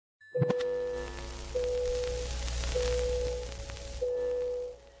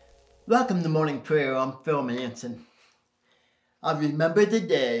Welcome to Morning Prayer. I'm Phil Manson. I remember the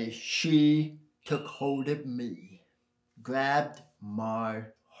day she took hold of me, grabbed my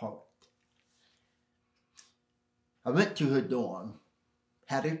heart. I went to her dorm,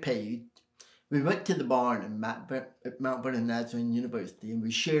 had her paid. We went to the barn at Mount Vernon Nazarene University and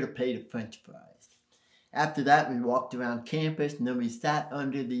we shared a plate of French fries. After that, we walked around campus and then we sat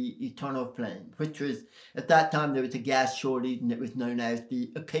under the eternal flame, which was, at that time, there was a gas shortage and it was known as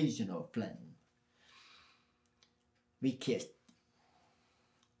the occasional flame. We kissed.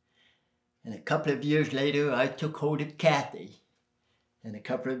 And a couple of years later, I took hold of Kathy. And a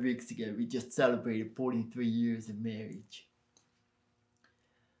couple of weeks ago, we just celebrated 43 years of marriage.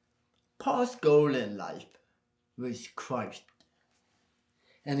 Paul's goal in life was Christ.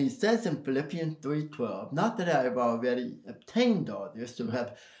 And he says in Philippians 3:12, not that I have already obtained all this or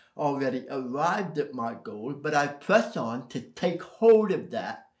have already arrived at my goal, but I press on to take hold of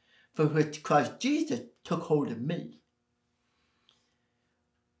that for which Christ Jesus took hold of me.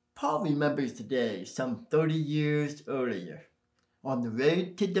 Paul remembers the day some 30 years earlier on the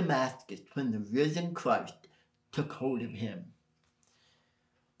road to Damascus when the risen Christ took hold of him.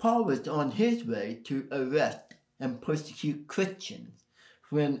 Paul was on his way to arrest and persecute Christians,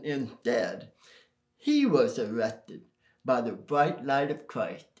 when instead he was arrested by the bright light of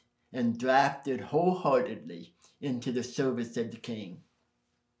Christ and drafted wholeheartedly into the service of the King.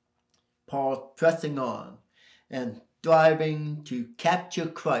 Paul pressing on and striving to capture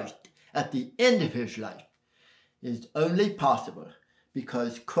Christ at the end of his life is only possible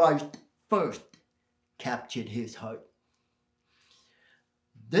because Christ first captured his heart.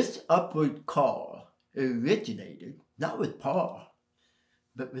 This upward call originated not with Paul,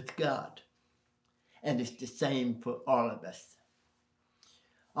 but with God. And it's the same for all of us.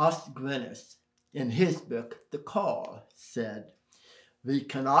 Os Guinness, in his book, The Call, said, "We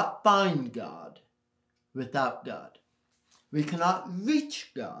cannot find God without God. We cannot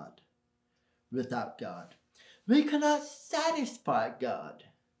reach God without God. We cannot satisfy God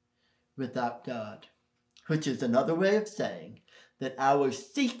without God," which is another way of saying that our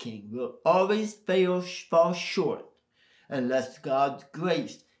seeking will always fall short unless God's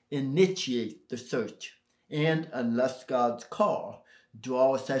grace initiates the search and unless God's call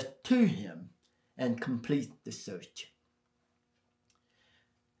draws us to him and completes the search.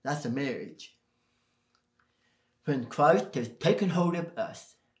 That's a marriage. When Christ has taken hold of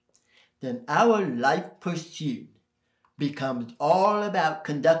us, then our life pursuit becomes all about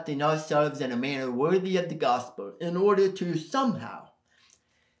conducting ourselves in a manner worthy of the gospel in order to somehow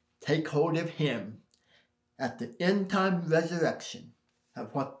take hold of him at the end-time resurrection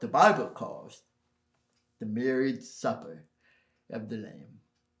of what the Bible calls the marriage supper of the Lamb.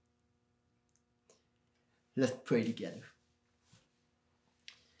 Let's pray together.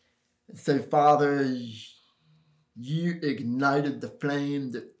 So, Father, you ignited the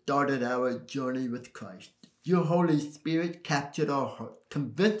flame that started our journey with Christ. Your Holy Spirit captured our heart,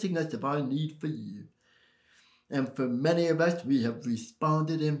 convincing us of our need for you. And for many of us, we have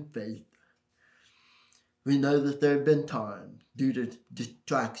responded in faith. We know that there have been times, due to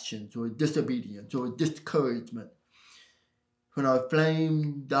distractions or disobedience or discouragement, when our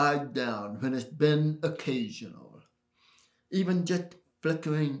flame died down, when it's been occasional, even just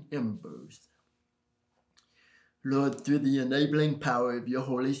flickering embers. Lord, through the enabling power of your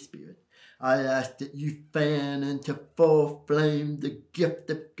Holy Spirit, I ask that you fan into full flame the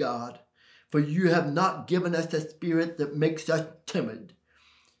gift of God, for you have not given us a spirit that makes us timid,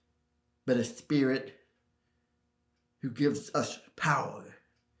 but a spirit who gives us power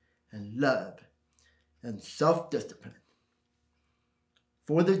and love and self-discipline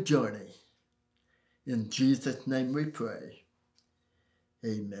for the journey. In Jesus' name we pray.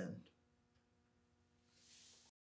 Amen.